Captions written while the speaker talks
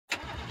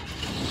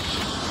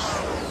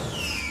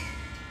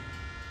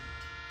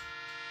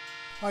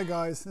Hi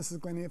guys, this is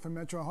Glenn here from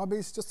Metro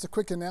Hobbies. Just a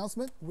quick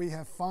announcement. We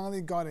have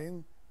finally got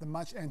in the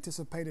much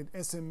anticipated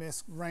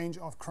SMS range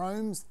of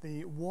chromes,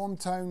 the warm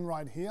tone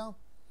right here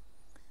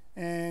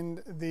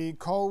and the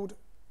cold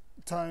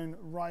tone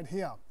right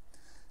here.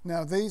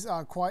 Now these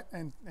are quite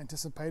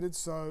anticipated,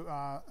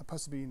 so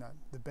supposed to be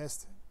the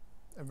best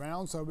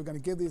around, so we're going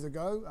to give these a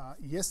go.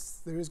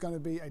 Yes, there is going to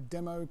be a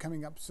demo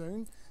coming up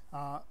soon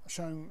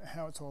showing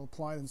how it's all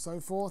applied and so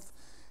forth,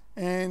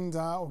 and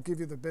I'll give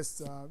you the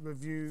best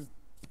review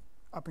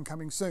up and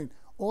coming soon.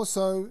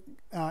 Also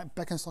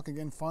back in stock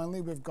again finally.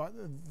 We've got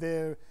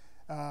their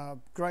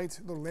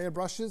great little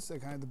airbrushes.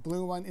 Okay, the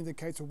blue one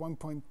indicates a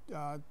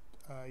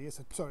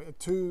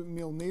 2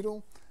 mil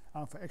needle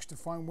for extra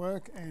fine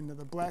work, and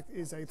the black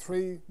is a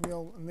 3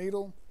 mil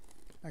needle.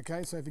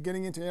 Okay, so if you're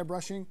getting into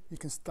airbrushing, you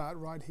can start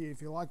right here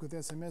if you like with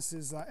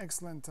SMS's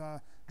excellent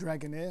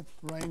Dragonair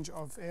range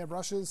of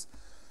airbrushes.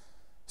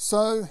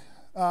 So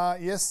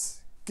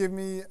yes, give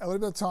me a little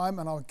bit of time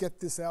and I'll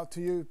get this out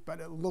to you, but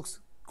it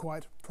looks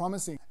quite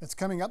promising. It's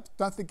coming up.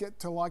 Don't forget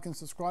to like and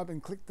subscribe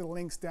and click the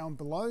links down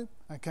below,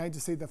 okay, to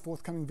see the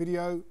forthcoming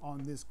video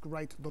on this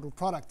great little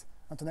product.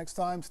 Until next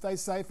time, stay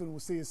safe and we'll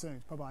see you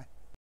soon. Bye-bye.